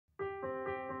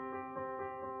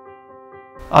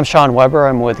I'm Shawn Weber.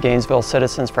 I'm with Gainesville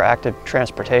Citizens for Active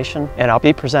Transportation, and I'll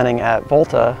be presenting at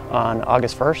Volta on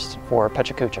August 1st for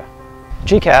Pechacucha.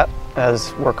 GCAT,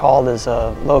 as we're called, is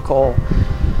a local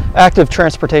active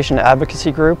transportation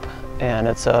advocacy group, and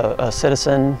it's a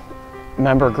citizen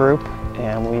member group,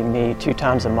 and we meet 2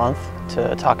 times a month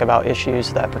to talk about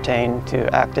issues that pertain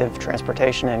to active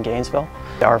transportation in Gainesville.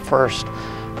 Our first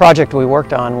project we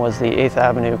worked on was the 8th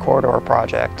Avenue Corridor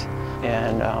project,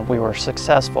 and we were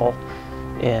successful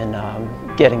in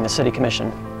getting the City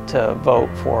Commission to vote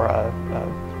for a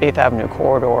 8th Avenue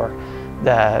corridor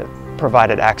that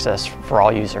provided access for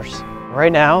all users.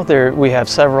 Right now we have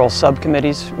several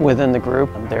subcommittees within the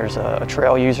group. There's a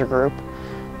trail user group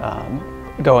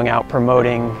going out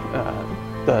promoting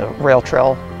the rail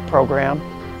trail program.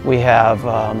 We have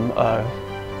a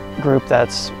group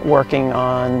that's working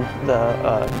on the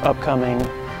upcoming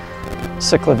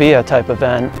Ciclovia type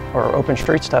event, or open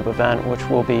streets type event, which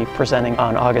we'll be presenting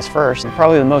on August 1st. And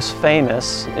probably the most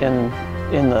famous in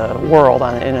the world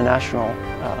on an international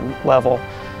level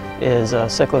is a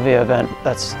Ciclovia event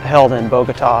that's held in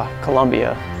Bogota,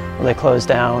 Colombia. They close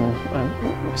down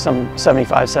some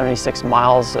 75, 76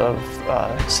 miles of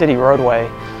city roadway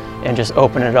and just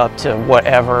open it up to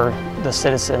whatever the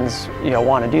citizens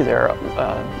want to do there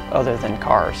other than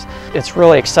cars. It's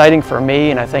really exciting for me,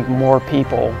 and I think more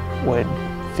people would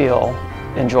feel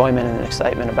enjoyment and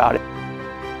excitement about it.